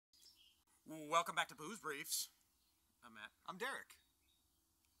Welcome back to Booze Briefs. I'm Matt. I'm Derek.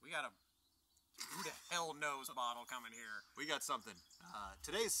 We got a who the hell knows bottle coming here. We got something.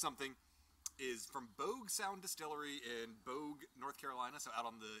 Today's something is from Bogue Sound Distillery in Bogue, North Carolina, so out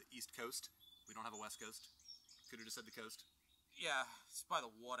on the East Coast. We don't have a West Coast. Could have just said the coast. Yeah, it's by the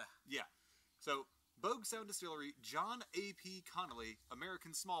water. Yeah. So, Bogue Sound Distillery, John A.P. Conoley,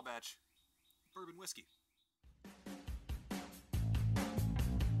 American Small Batch, Bourbon Whiskey.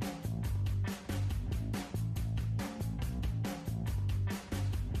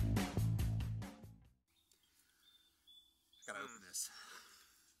 Gotta open this.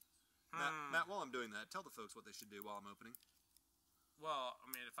 Matt, while I'm doing that, tell the folks what they should do while I'm opening. Well, I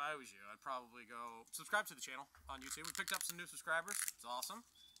mean, if I was you, I'd probably go subscribe to the channel on YouTube. We picked up some new subscribers. It's awesome.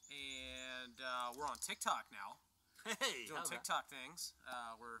 And we're on TikTok now. Hey! Doing TikTok things.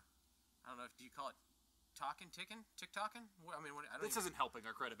 I don't know, do you call it TikToking? I mean, this isn't helping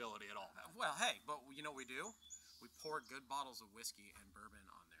our credibility at all, Matt. Well, hey, but you know what we do? We pour good bottles of whiskey and bourbon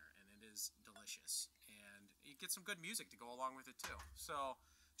on there, and it is delicious. And you get some good music to go along with it, too. So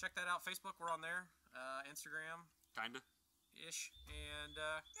check that out. Facebook, we're on there. Instagram. Kinda. Ish. And,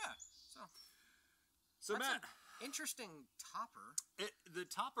 yeah. So Matt. Interesting topper. The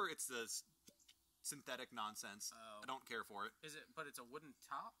topper, it's the synthetic nonsense. I don't care for it. Is it? But it's a wooden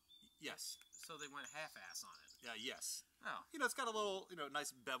top? Yes. So they went half-ass on it. Yeah, yes. Oh. You know, it's got a little,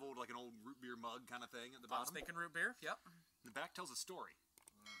 nice beveled, like an old root beer mug kind of thing at the bottom. I was thinking root beer, yep. The back tells a story.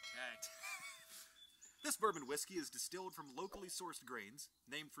 Okay. This bourbon whiskey is distilled from locally sourced grains.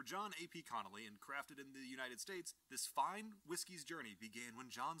 Named for John A.P. Conoley and crafted in the United States, this fine whiskey's journey began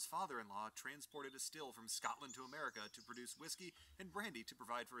when John's father-in-law transported a still from Scotland to America to produce whiskey and brandy to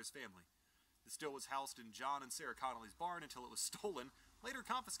provide for his family. The still was housed in John and Sarah Connolly's barn until it was stolen, later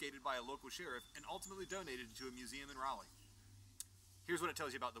confiscated by a local sheriff, and ultimately donated to a museum in Raleigh. Here's what it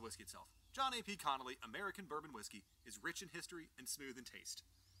tells you about the whiskey itself. John A.P. Conoley American Bourbon Whiskey is rich in history and smooth in taste.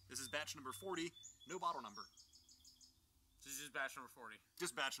 This is batch number 40, no bottle number. This is just batch number 40.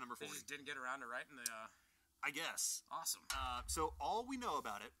 Just batch number 40. They just didn't get around to writing the... I guess. Awesome. So all we know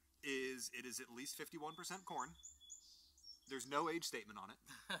about it is at least 51% corn. There's no age statement on it.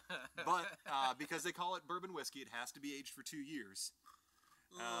 But because they call it bourbon whiskey, it has to be aged for 2 years.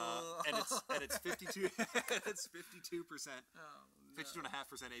 And it's 52. It's 52%. Oh, no. 52.5%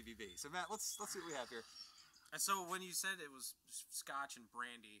 ABV. So Matt, let's see what we have here. And so when you said it was Scotch and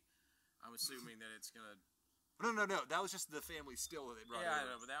brandy, I'm assuming that it's gonna. No. That was just the family still that they brought. Yeah, I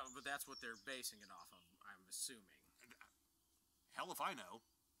know, but that's what they're basing it off of. I'm assuming. Hell if I know.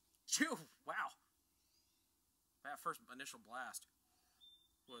 Phew! Wow. That first initial blast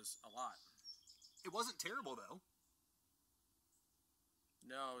was a lot. It wasn't terrible though.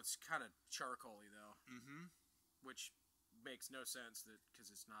 No, it's kind of charcoaly though. Mm-hmm. Which makes no sense because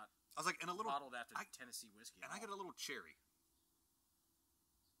it's not. I was like, and a little bottled after Tennessee whiskey. And I get a little cherry.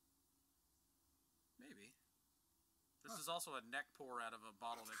 Maybe. This is also a neck pour out of a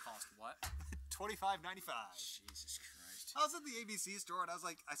bottle that cost what? $25.95. Jesus Christ. I was at the ABC store and I was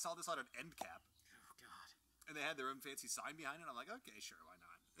like, I saw this on an end cap. Oh God. And they had their own fancy sign behind it. I'm like, okay, sure, why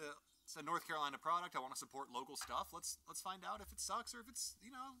not? It's a North Carolina product. I want to support local stuff. Let's find out if it sucks or if it's,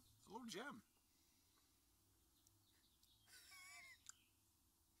 a little gem.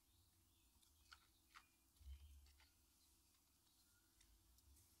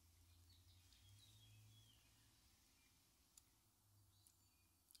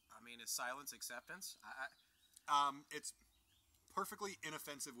 I mean, is silence acceptance? It's perfectly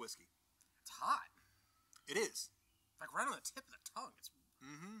inoffensive whiskey. It's hot. It is. It's like right on the tip of the tongue. It's.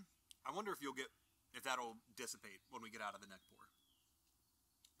 Mm-hmm. I wonder if that'll dissipate when we get out of the neck pour.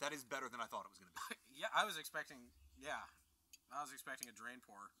 That is better than I thought it was going to be. Yeah, I was expecting a drain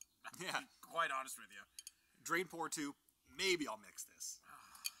pour. Yeah. To be quite honest with you. Drain pour too. Maybe I'll mix this.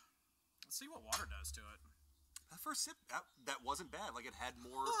 Let's see what water does to it. The first sip, that wasn't bad. Like it had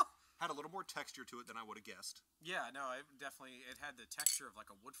a little more texture to it than I would have guessed. Yeah, no, it had the texture of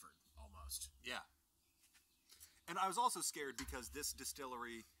like a Woodford almost. Yeah. And I was also scared because this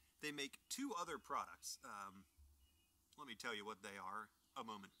distillery, they make 2 other products. Let me tell you what they are. A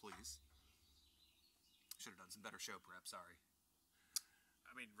moment, please. Should have done some better show prep, sorry.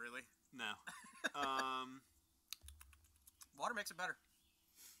 I mean, really? No. Water makes it better.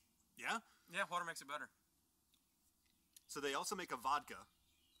 Yeah? Yeah, water makes it better. So they also make a vodka.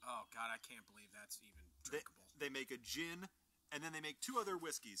 Oh, God, I can't believe that's even drinkable. They make a gin, and then they make 2 other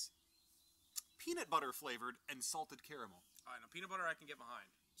whiskeys. Peanut butter flavored and salted caramel. All right, now peanut butter I can get behind.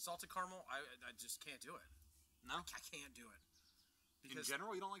 Salted caramel, I just can't do it. No? I can't do it. Because, in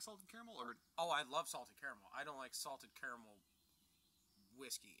general, you don't like salted caramel? Or? Oh, I love salted caramel. I don't like salted caramel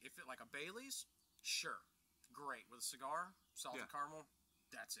whiskey. If it like a Bailey's, sure, great with a cigar, salted caramel.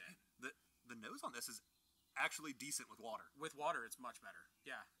 That's it. The nose on this is actually decent with water. With water, it's much better.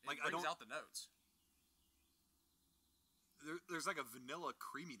 Yeah, it brings out the notes. There's like a vanilla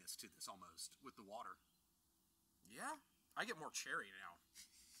creaminess to this almost with the water. Yeah, I get more cherry now.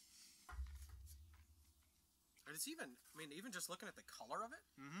 And it's even, I mean, even just looking at the color of it,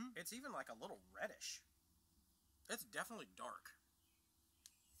 it's even like a little reddish. It's definitely dark.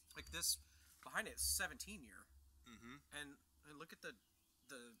 Like this, behind it is 17 year. And look at the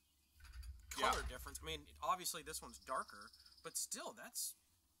color difference. I mean, obviously this one's darker, but still, that's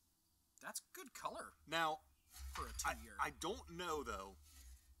good color. Now, for a 2 year. I don't know, though,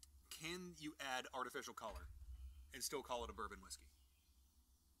 can you add artificial color and still call it a bourbon whiskey?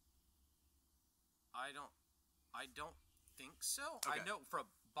 I don't think so. Okay. I know for a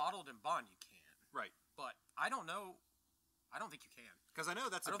bottled and bond you can. Right. But I don't know. I don't think you can. Because I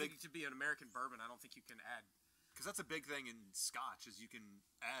know that's I don't think to be an American bourbon, I don't think you can add. Because that's a big thing in Scotch is you can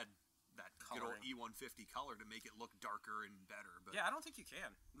add that good old E150 color to make it look darker and better. But yeah, I don't think you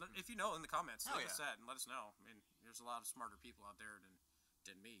can. If you know in the comments, leave us that and let us know. I mean, there's a lot of smarter people out there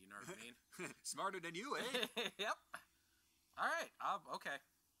than me. You know what I mean? Smarter than you, eh? Yep. All right. Okay.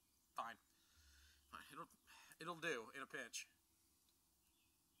 Fine. It'll do in a pinch.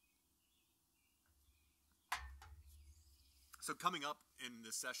 So coming up in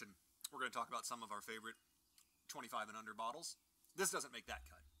this session, we're going to talk about some of our favorite 25 and under bottles. This doesn't make that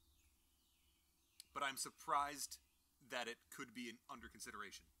cut. But I'm surprised that it could be under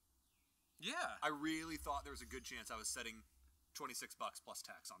consideration. Yeah. I really thought there was a good chance I was setting $26 plus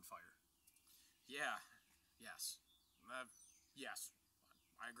tax on fire. Yeah. Yes. Yes.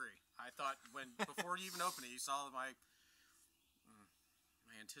 I agree. I thought before you even opened it, you saw my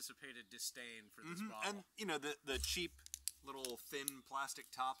anticipated disdain for this bottle. And, you know, the cheap little thin plastic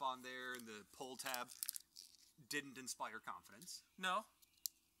top on there and the pull tab didn't inspire confidence. No.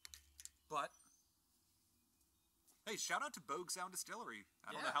 But hey, shout out to Bogue Distillery.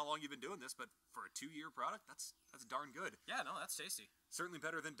 I don't know how long you've been doing this, but for a 2-year product, that's darn good. Yeah, no, that's tasty. Certainly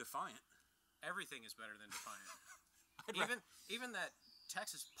better than Defiant. Everything is better than Defiant. even that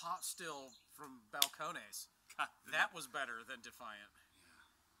Texas pot still from Balcones, that was better than Defiant. Yeah.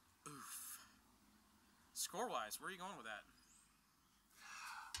 Oof. Score-wise, where are you going with that?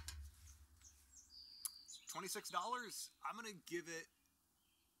 $26. I'm going to give it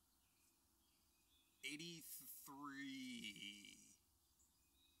 83.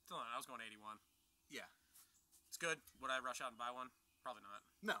 Still not, I was going 81. Yeah. It's good. Would I rush out and buy one? Probably not.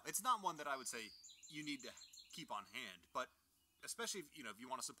 No, it's not one that I would say you need to keep on hand, but especially if you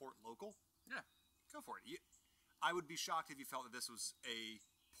want to support local, yeah, go for it. I would be shocked if you felt that this was a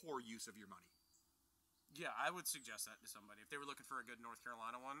poor use of your money. Yeah, I would suggest that to somebody. If they were looking for a good North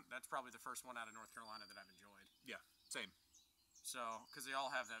Carolina one, that's probably the first one out of North Carolina that I've enjoyed. Yeah, same. So, because they all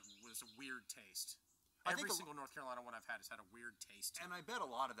have that weird taste. Every single North Carolina one I've had has had a weird taste. And I bet a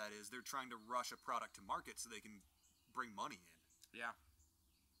lot of that is they're trying to rush a product to market so they can bring money in. Yeah.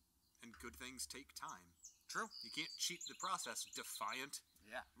 And good things take time. True. You can't cheat the process, Defiant.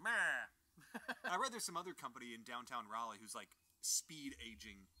 Yeah. Meh. I read there's some other company in downtown Raleigh who's like speed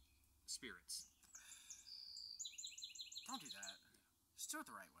aging spirits. Don't do that. Just do it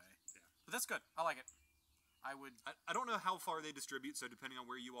the right way. Yeah. But that's good. I like it. I don't know how far they distribute, so depending on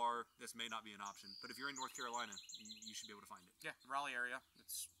where you are, this may not be an option. But if you're in North Carolina, you should be able to find it. Yeah, the Raleigh area.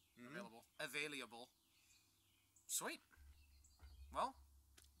 It's available. Sweet. Well,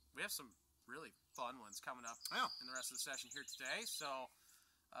 we have some really fun ones coming up in the rest of the session here today. So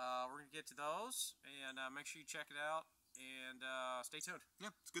we're going to get to those, and make sure you check it out. And stay tuned. Yeah,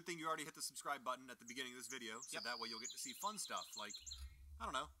 it's a good thing you already hit the subscribe button at the beginning of this video, so that way you'll get to see fun stuff like, I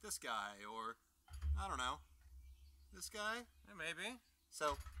don't know, this guy, or, I don't know, this guy. Yeah, maybe.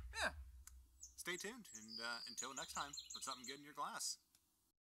 So, yeah. Stay tuned, and until next time, put something good in your glass.